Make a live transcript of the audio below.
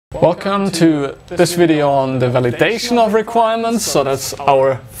Welcome to this video on the validation of requirements. So that's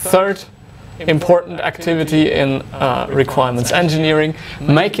our third important activity in requirements engineering,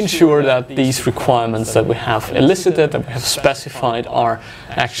 making sure that these requirements that we have elicited, that we have specified, are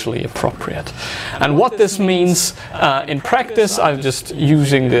actually appropriate. And what this means in practice, I'm just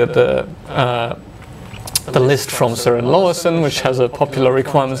using the list from Sir and Lowison, which has a popular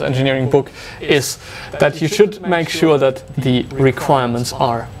requirements engineering book, is that you should make sure that the requirements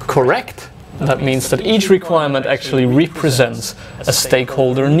are correct. That means that each requirement actually represents a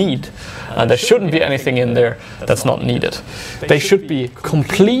stakeholder need. There shouldn't be anything in there that's not needed. They should be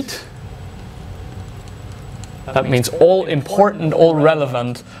complete. That means all important, all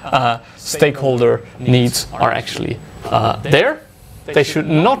relevant stakeholder needs are actually there. They should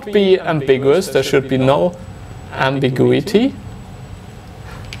not be ambiguous. There should be no ambiguity.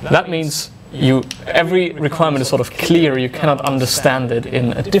 That means every requirement is sort of clear. You cannot understand it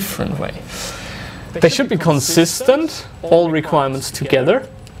in a different way. They should be consistent, all requirements together.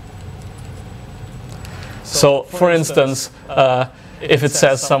 So, for instance, if it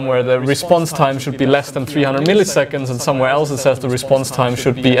says somewhere the response time should be less than 300 milliseconds and somewhere else it says the response time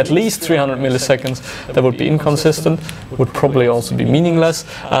should be at least 300 milliseconds, that would be inconsistent, would probably also be meaningless.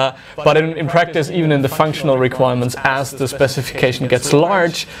 But in practice, even in the functional requirements, as the specification gets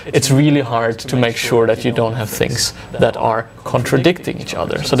large, it's really hard to make sure that you don't have things that are contradicting each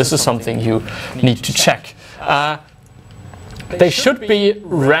other. So this is something you need to check. They should be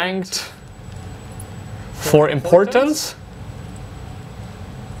ranked for importance.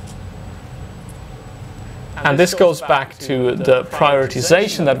 And this goes back to the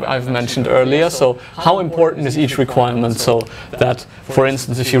prioritization that I've mentioned earlier. So how important is each requirement, so that, for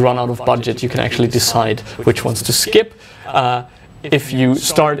instance, if you run out of budget, you can actually decide which ones to skip. If you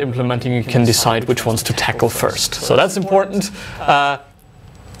start implementing, you can decide which ones to tackle first. So that's important.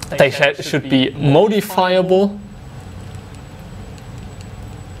 They should be modifiable.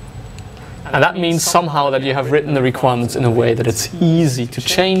 And that means somehow that you have written the requirements in a way that it's easy to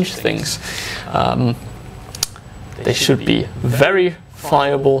change things. They should be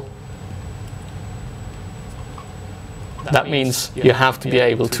verifiable. That means you have to be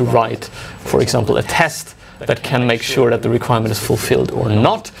able to write, for example, a test that can make sure that the requirement is fulfilled or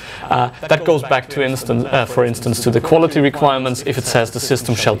not. That goes back to, for instance, to the quality requirements. If it says the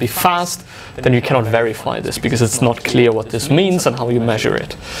system shall be fast, then you cannot verify this because it's not clear what this means and how you measure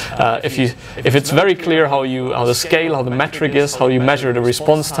it. If it's very clear how the scale, how the metric is, how you measure the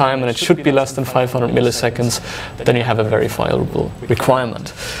response time, and it should be less than 500 milliseconds, then you have a verifiable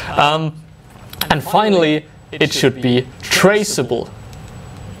requirement. And finally, it should be traceable.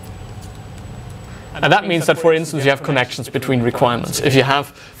 And that means that, for instance, you have connections between requirements. If you have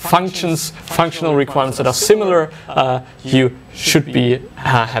functional requirements that are similar, you should be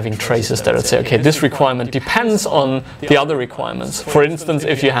having traces there that say, okay, this requirement depends on the other requirements. For instance,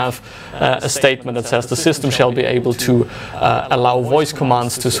 if you have a statement that says the system shall be able to allow voice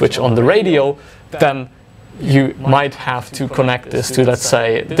commands to switch on the radio, then you might have to connect this to, let's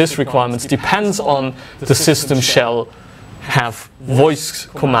say, this requirement depends on the system shall have voice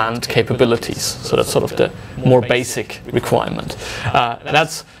command capabilities. So that's sort of the more basic requirement.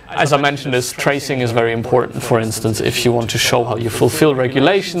 That's, as I mentioned, tracing is very important. For instance, if you want to show how you fulfill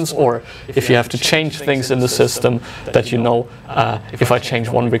regulations, or if you have to change things in the system, that you know, if I change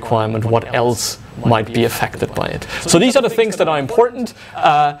one requirement, what else might be affected by it. So these are the things that are important.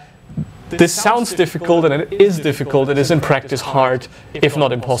 This sounds difficult, and it is difficult. It is in practice hard, if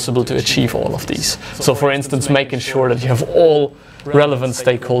not impossible, to achieve all of these. So, for instance, making sure that you have all relevant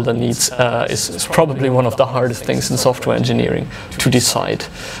stakeholder needs is probably one of the hardest things in software engineering to decide.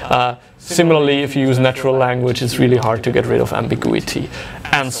 Similarly, if you use natural language, it's really hard to get rid of ambiguity,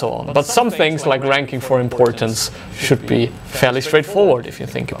 and so on. But some things, like ranking for importance, should be fairly straightforward if you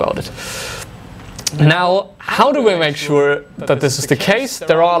think about it. Now, how do we make sure that this is the case?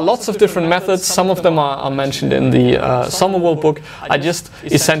 There are lots of different methods. Some of them are mentioned in the Somerville book. I just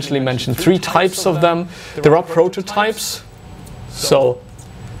essentially mentioned 3 types of them. There are prototypes. So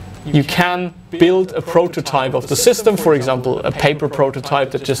you can build a prototype of the system, for example, a paper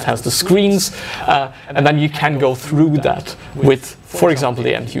prototype that just has the screens, and then you can go through that with, for example,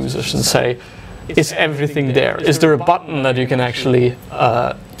 the end users and say, is everything there? Is there a button that you can actually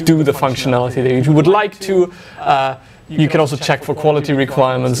do the functionality that you would like to? You can also check for quality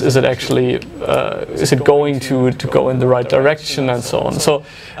requirements. Is it actually, is it going to go in the right direction, and so on. So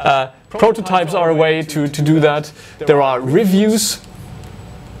prototypes are a way to do that. There are reviews.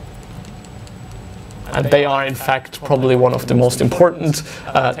 and they are in fact probably one of the most important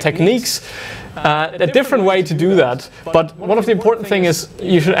techniques. A different way to do that, but one of the important things is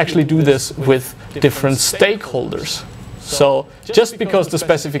you should actually do this with different stakeholders. So just because the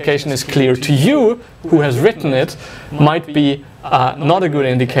specification is clear to you, who has written it, might be not a good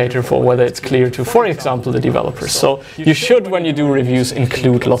indicator for whether it's clear to, for example, the developers. So you should, when you do reviews,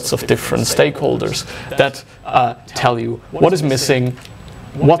 include lots of different stakeholders that tell you what is missing,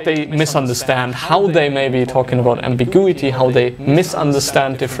 what they misunderstand, how they may be talking about ambiguity, how they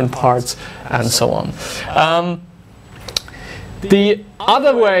misunderstand different parts, and so on. The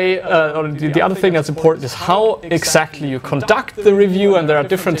other way, or the other thing that's important is how exactly you conduct the review, and there are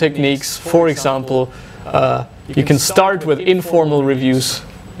different techniques. For example, you can start with informal reviews.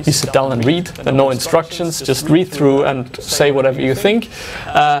 You sit down and read. There are no instructions, just read through and say whatever you think.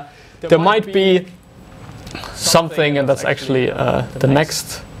 There might be something, and that's actually the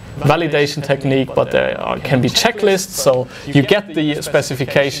next validation technique, but there can be checklists. So you get the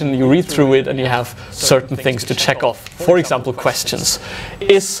specification, you read through it, and you have certain things to check off. For example, questions.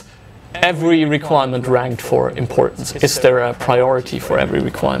 Is every requirement ranked for importance? Is there a priority for every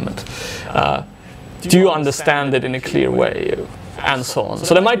requirement? Do you understand it in a clear way? And so on.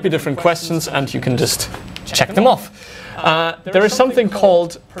 So there might be different questions, and you can just check them off. There is something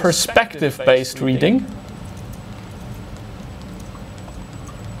called perspective-based reading.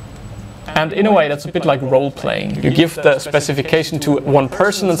 And in a way, that's a bit like role-playing. You give the specification to one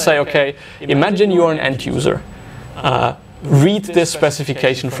person and say, okay, imagine you're an end user. Read this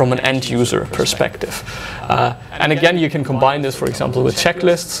specification from an end user perspective. And again, you can combine this, for example, with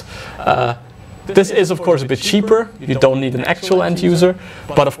checklists. This is, of course, a bit cheaper. You don't need an actual end user.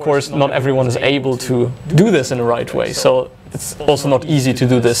 But of course, not everyone is able to do this in the right way. So it's also not easy to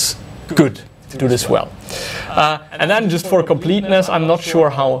do this good, to do this well. And then just for completeness, I'm not sure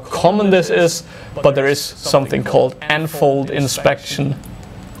how common this is, but there is something called n-fold inspection.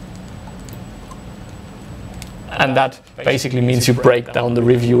 And that basically means you break down the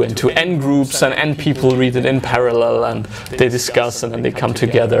review into n groups, and n people read it in parallel, and they discuss, and then they come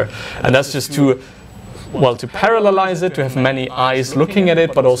together. And that's just to, well, to parallelize it, to have many eyes looking at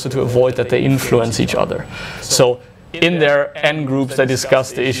it, but also to avoid that they influence each other. So in their n groups, they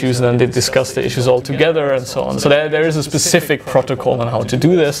discuss the issues, and then they discuss the issues all together, and so on. So there is a specific protocol on how to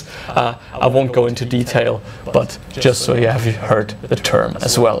do this. I won't go into detail, but just so you have heard the term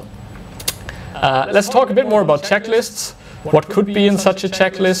as well. Let's talk a bit more about checklists. What could be in such a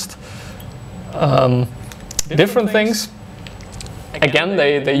checklist? Different things. Again,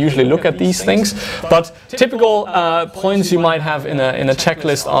 they usually look at these things, but typical points you might have in a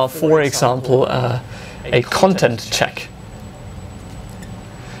checklist are, for example, a content check.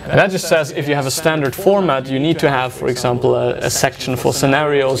 And that just says if you have a standard format, you need to have, for example, a section for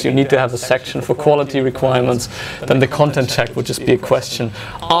scenarios, you need to have a section for quality requirements. Then the content check would just be a question,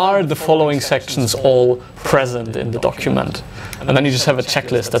 are the following sections all present in the document? And then you just have a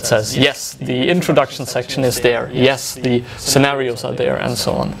checklist that says, yes, the introduction section is there, yes, the scenarios are there, and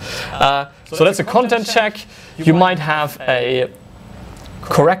so on. So that's a content check. You might have a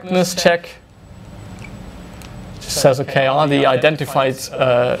correctness check. Says, okay, are the identified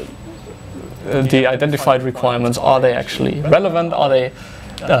requirements, are they actually relevant? Are they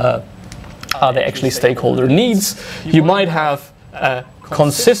actually stakeholder needs? You might have a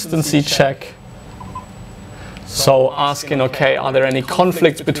consistency check. So asking, okay, are there any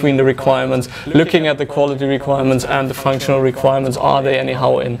conflicts between the requirements? Looking at the quality requirements and the functional requirements, are they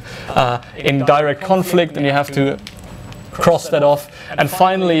anyhow in direct conflict? And you have to cross that off. And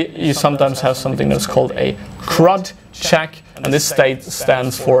finally, you sometimes have something that's called a CRUD check, and this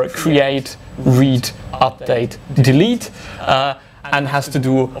stands for create, read, update, delete, and has to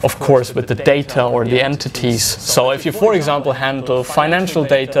do, of course, with the data or the entities. So if you, for example, handle financial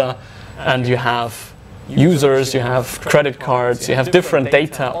data and you have users, you have credit cards, you have different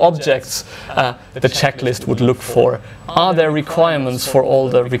data objects, the checklist would look for, are there requirements for all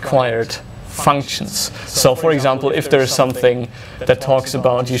the required functions? So for example, if there is something that talks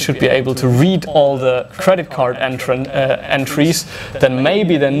about you should be able to read all the credit card entries, then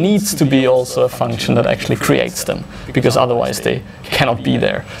maybe there needs to be also a function that actually creates them, because otherwise they cannot be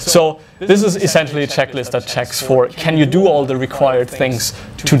there. So this is essentially a checklist that checks for, can you do all the required things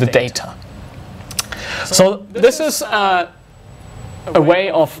to the data? So this is a way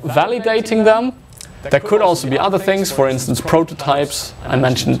of validating them. There could also be other things, for instance, prototypes. I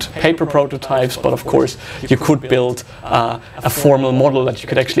mentioned paper prototypes, but of course you could build a formal model that you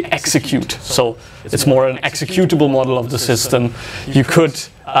could actually execute. So it's more an executable model of the system. You could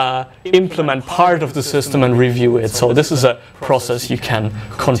implement part of the system and review it. So this is a process you can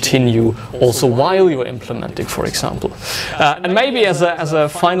continue also while you're implementing, for example. And maybe as a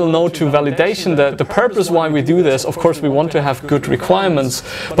final note to validation, the purpose why we do this, of course we want to have good requirements,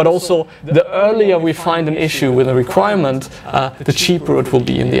 but also the earlier we find an issue with a requirement, the cheaper it will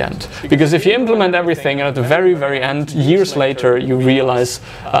be in the end. Because if you implement everything and at the very, very end, years later, you realize,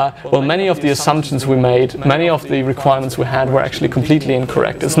 well, many of the assumptions we made, many of the requirements we had were actually completely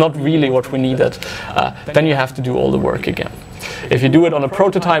incorrect. It's not really what we needed. Then you have to do all the work again. If you do it on a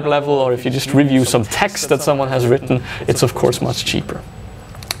prototype level, or if you just review some text that someone has written, it's of course much cheaper.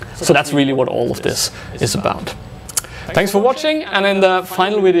 So that's really what all of this is about. Thanks for watching, and in the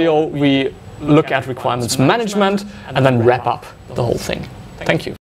final video we look at requirements management and then wrap up the whole thing. Thank you.